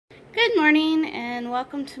Good morning and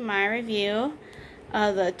welcome to my review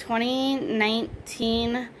of the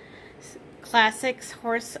 2019 Classics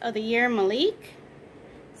Horse of the Year Malik.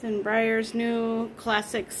 It's in Breyer's new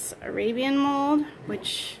Classics Arabian mold,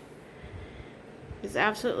 which is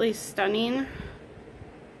absolutely stunning.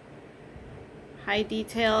 High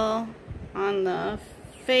detail on the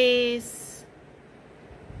face,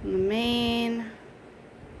 on the mane.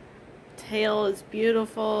 Tail is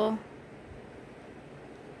beautiful.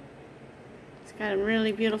 Got a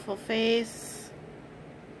really beautiful face.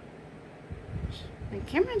 The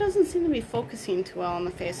camera doesn't seem to be focusing too well on the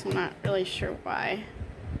face. I'm not really sure why.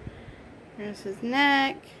 There's his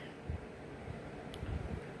neck.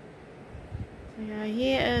 So yeah,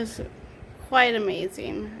 he is quite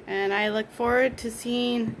amazing. And I look forward to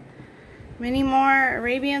seeing many more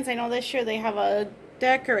Arabians. I know this year they have a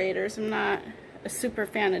decorators. I'm not a super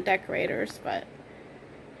fan of decorators, but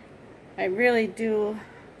I really do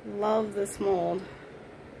love this mold.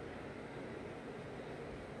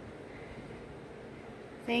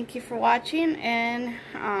 Thank you for watching, and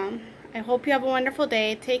I hope you have a wonderful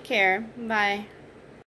day. Take care. Bye.